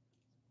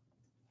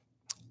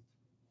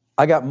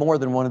 I got more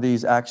than one of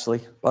these,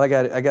 actually. But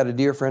I got a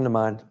dear friend of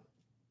mine.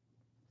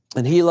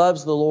 And he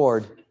loves the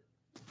Lord.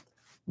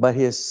 But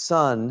his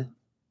son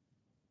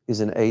is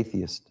an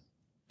atheist.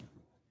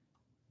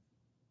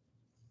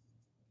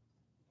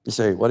 You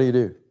say, what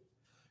do?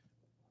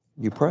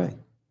 You pray.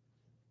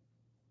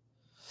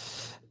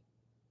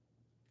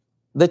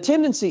 The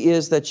tendency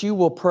is that you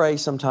will pray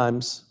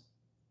sometimes,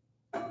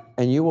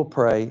 and you will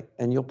pray,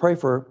 and you'll pray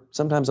for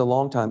sometimes a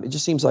long time. It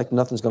just seems like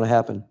nothing's going to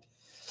happen.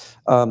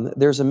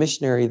 There's a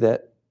missionary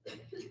that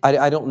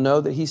I don't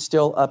know that he's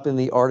still up in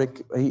the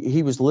Arctic.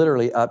 He was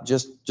literally up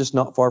just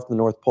not far from the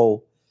North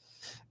Pole,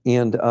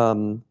 and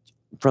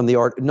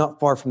not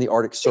far from the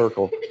Arctic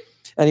Circle.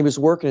 And he was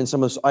working in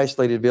some of those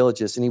isolated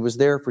villages, and he was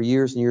there for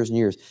years and years and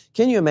years.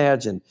 Can you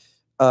imagine?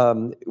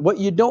 What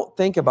you don't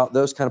think about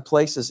those kind of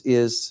places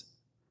is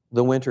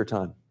the winter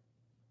time.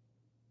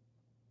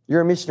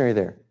 You're a missionary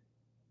there.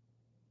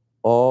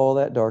 All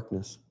that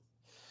darkness.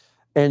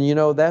 And you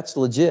know, that's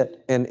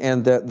legit. And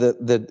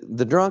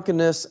the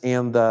drunkenness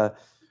and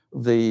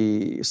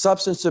the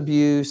substance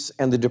abuse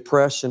and the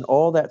depression,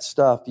 all that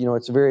stuff, you know,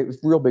 it's a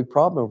real big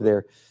problem over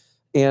there.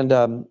 And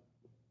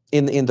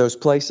in those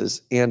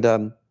places.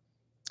 And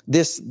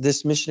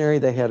this missionary,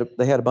 they had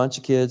a bunch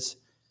of kids,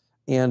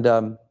 and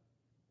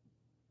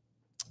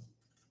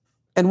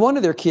one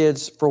of their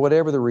kids, for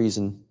whatever the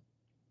reason,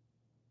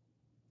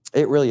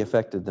 it really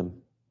affected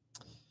them.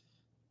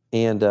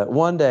 And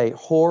one day,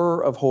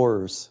 horror of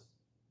horrors,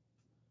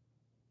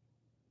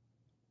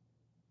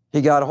 he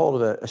got a hold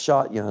of a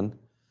shotgun,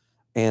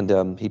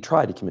 and he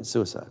tried to commit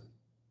suicide.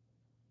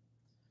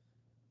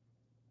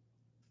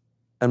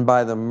 And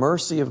by the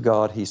mercy of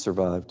God, he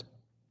survived.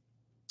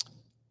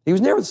 He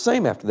was never the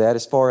same after that,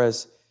 as far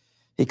as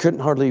he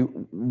couldn't hardly,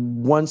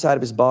 one side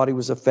of his body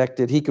was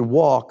affected. He could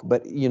walk,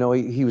 but you know,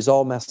 he was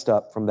all messed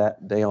up from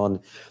that day on.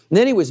 And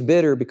then he was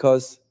bitter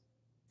because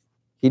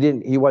he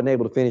wasn't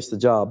able to finish the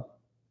job.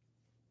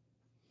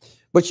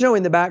 But you know,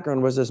 in the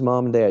background was his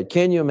mom and dad.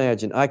 Can you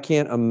imagine? I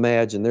can't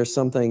imagine. There's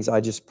some things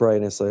I just pray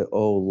and I say,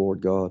 oh,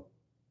 Lord God.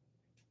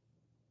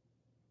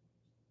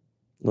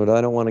 Lord,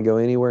 I don't want to go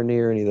anywhere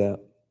near any of that.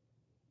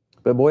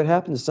 But boy, it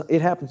happens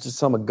to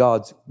some of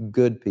God's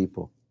good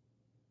people.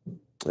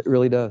 It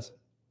really does.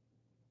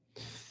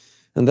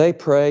 And they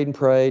prayed and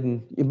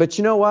prayed. But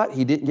you know what?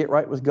 He didn't get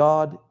right with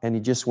God, and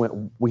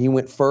he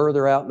went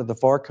further out into the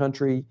far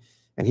country,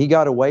 and he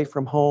got away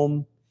from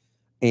home.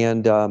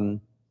 And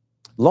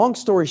long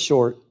story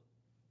short,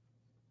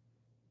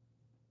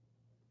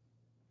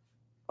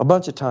 a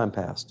bunch of time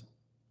passed.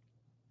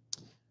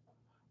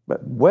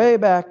 But way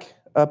back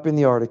up in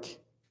the Arctic,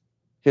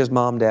 his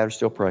mom and dad are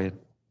still praying.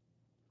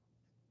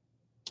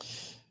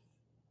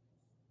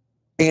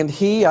 And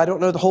I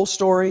don't know the whole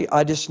story.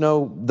 I just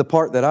know the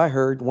part that I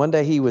heard. One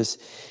day he was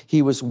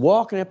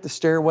walking up the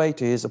stairway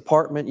to his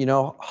apartment, you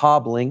know,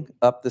 hobbling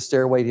up the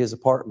stairway to his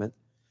apartment.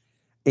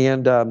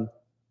 And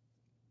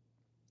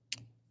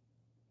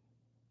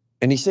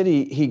he said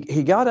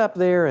he got up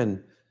there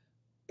and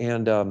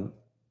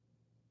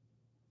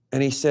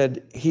he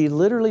said he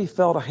literally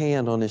felt a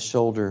hand on his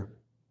shoulder,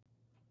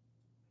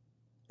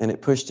 and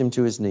it pushed him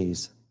to his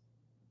knees.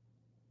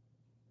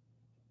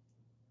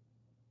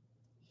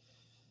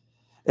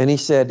 And he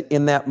said,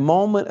 in that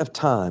moment of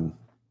time,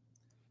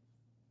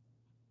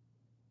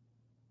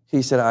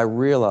 he said, I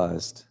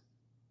realized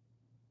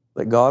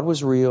that God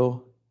was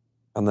real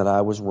and that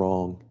I was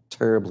wrong,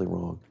 terribly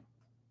wrong.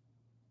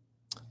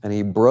 And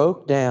he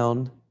broke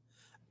down.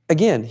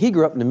 Again, he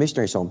grew up in a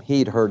missionary's home.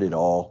 He'd heard it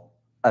all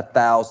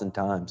 1,000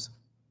 times.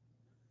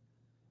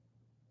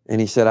 And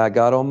he said, I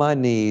got on my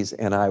knees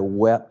and I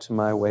wept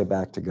my way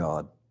back to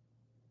God.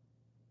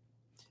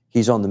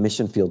 He's on the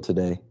mission field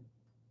today.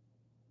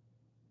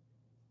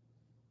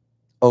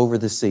 Over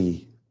the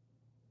sea,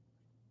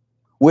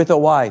 with a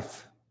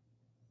wife,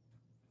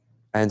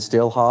 and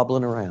still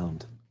hobbling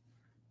around.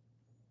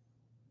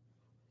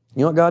 You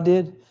know what God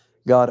did?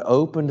 God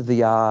opened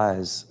the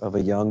eyes of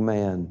a young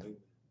man,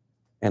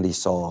 and he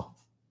saw.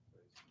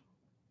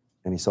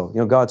 And he saw. You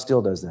know, God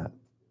still does that.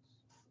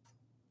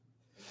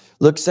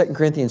 Look, 2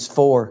 Corinthians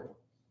 4.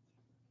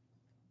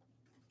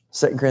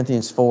 2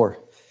 Corinthians 4.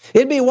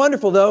 It'd be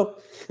wonderful, though,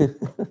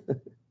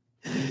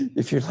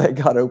 if you let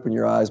God open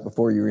your eyes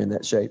before you were in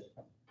that shape.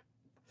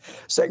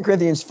 2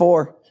 Corinthians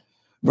 4,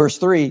 verse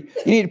 3.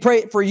 You need to pray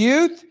it for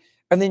youth,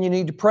 and then you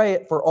need to pray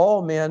it for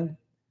all men,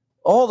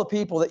 all the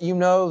people that you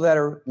know that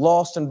are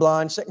lost and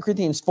blind. 2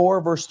 Corinthians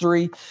 4, verse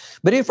 3.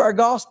 But if our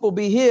gospel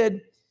be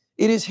hid,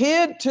 it is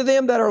hid to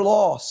them that are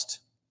lost,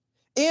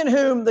 in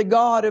whom the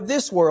God of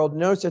this world,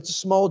 notice that's a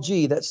small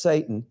g, that's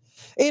Satan,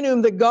 in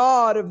whom the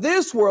God of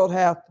this world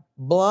hath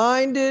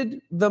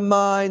blinded the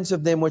minds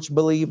of them which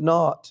believe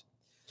not,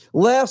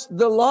 lest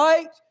the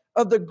light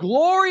of the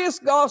glorious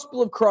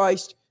gospel of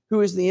Christ, who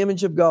is the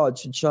image of God,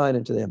 should shine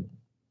into them.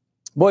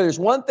 Boy, there's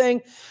one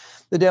thing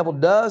the devil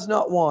does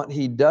not want.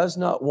 He does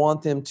not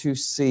want them to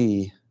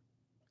see.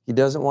 He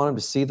doesn't want them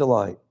to see the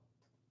light.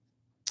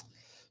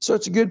 So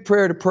it's a good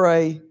prayer to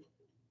pray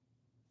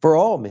for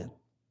all men.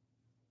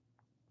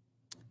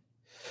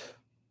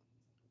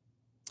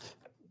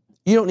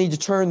 You don't need to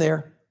turn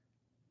there.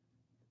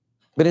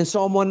 But in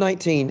Psalm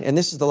 119, and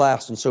this is the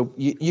last one, so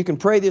you can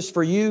pray this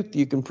for youth,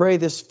 you can pray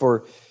this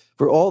for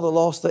all the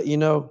lost that you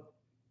know,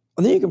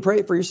 and then you can pray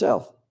it for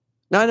yourself.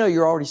 Now, I know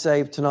you're already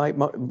saved tonight.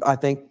 I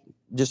think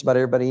just about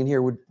everybody in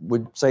here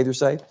would say they're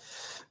saved.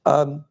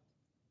 You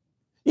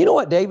know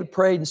what David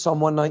prayed in Psalm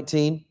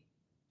 119?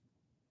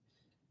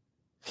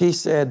 He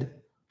said,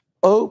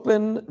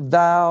 open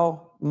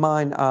thou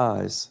mine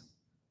eyes,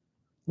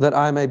 that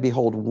I may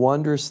behold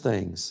wondrous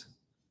things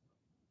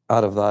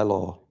out of thy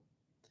law.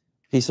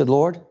 He said,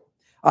 Lord,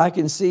 I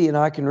can see and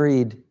I can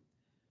read,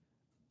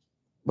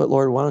 but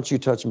Lord, why don't you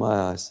touch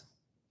my eyes?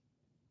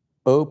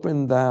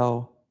 Open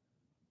thou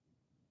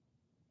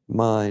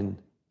mine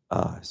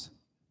eyes.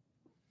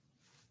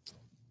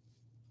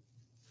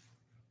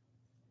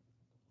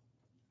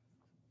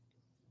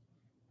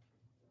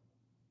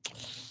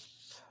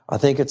 I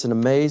think it's an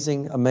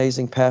amazing,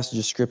 amazing passage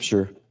of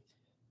Scripture.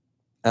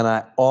 And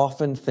I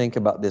often think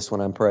about this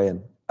when I'm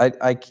praying.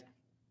 I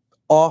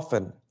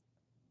often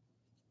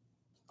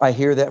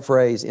hear that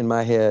phrase in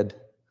my head,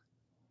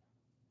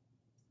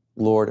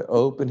 Lord,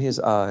 open his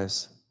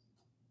eyes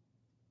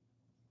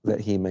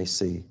that he may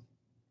see.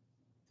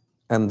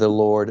 And the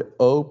Lord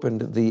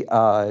opened the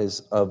eyes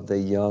of the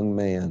young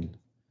man,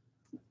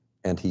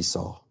 and he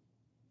saw.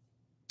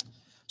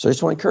 So I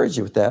just want to encourage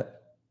you with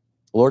that.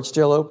 The Lord's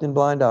still opening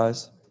blind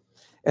eyes.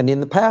 And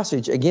in the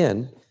passage,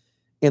 again,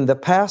 in the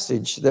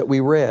passage that we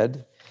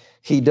read,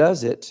 he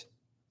does it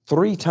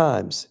 3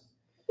 times.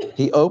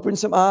 He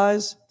opens some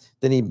eyes,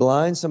 then he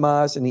blinds some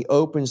eyes, and he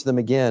opens them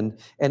again.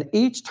 And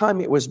each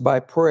time it was by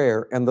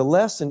prayer. And the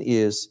lesson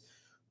is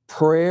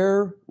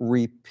prayer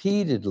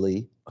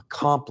repeatedly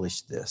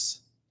accomplished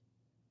this.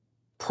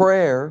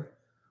 Prayer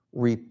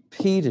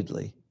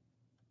repeatedly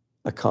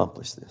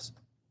accomplished this.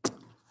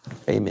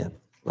 Amen.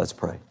 Let's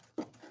pray.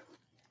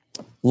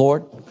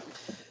 Lord,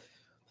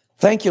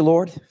 thank you,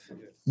 Lord.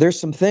 There's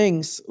some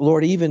things,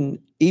 Lord, even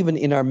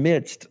in our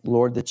midst,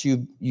 Lord, that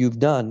you've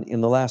done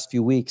in the last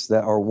few weeks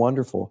that are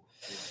wonderful.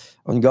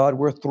 And God,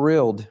 we're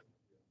thrilled.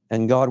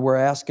 And God, we're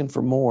asking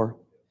for more.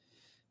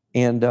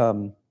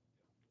 And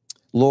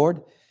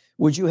Lord,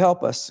 would you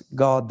help us,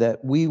 God,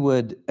 that we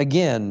would,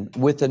 again,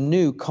 with a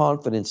new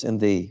confidence in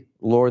thee,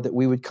 Lord, that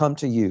we would come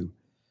to you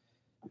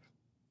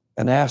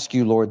and ask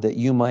you, Lord, that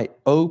you might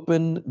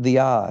open the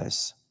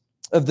eyes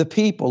of the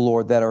people,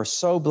 Lord, that are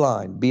so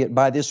blind, be it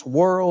by this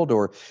world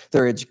or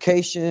their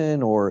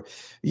education or,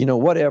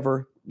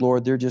 whatever,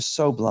 Lord, they're just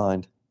so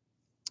blind.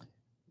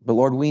 But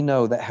Lord, we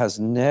know that has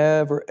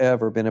never,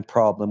 ever been a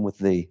problem with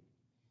thee.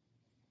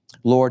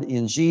 Lord,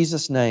 in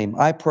Jesus' name,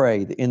 I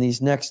pray that in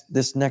this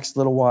next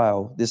little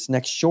while, this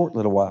next short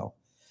little while,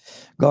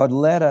 God,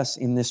 let us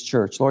in this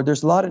church, Lord,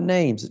 there's a lot of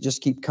names that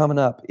just keep coming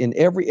up in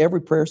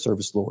every prayer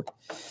service, Lord.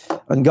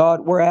 And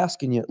God, we're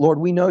asking you, Lord,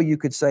 we know you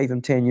could save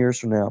them 10 years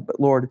from now, but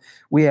Lord,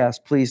 we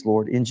ask, please,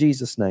 Lord, in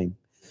Jesus' name,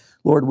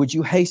 Lord, would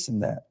you hasten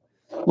that?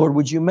 Lord,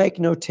 would you make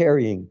no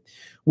tarrying?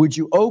 Would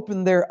you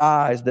open their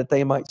eyes that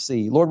they might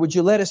see? Lord, would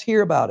you let us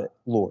hear about it,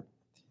 Lord?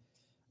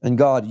 And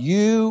God,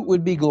 you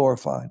would be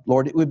glorified.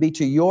 Lord, it would be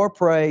to your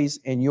praise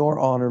and your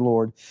honor,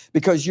 Lord,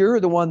 because you're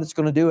the one that's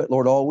going to do it,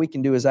 Lord. All we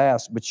can do is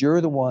ask, but you're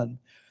the one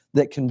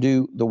that can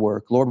do the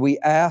work. Lord, we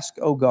ask,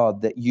 oh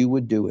God, that you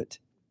would do it.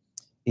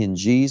 In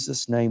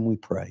Jesus' name we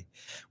pray.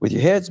 With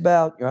your heads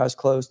bowed, your eyes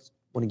closed,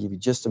 I want to give you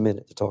just a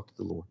minute to talk to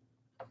the Lord.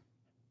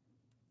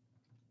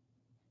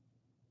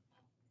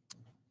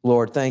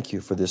 Lord, thank you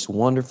for this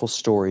wonderful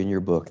story in your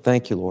book.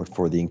 Thank you, Lord,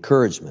 for the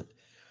encouragement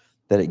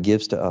that it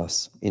gives to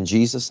us. In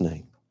Jesus'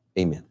 name,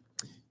 amen.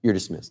 You're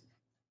dismissed.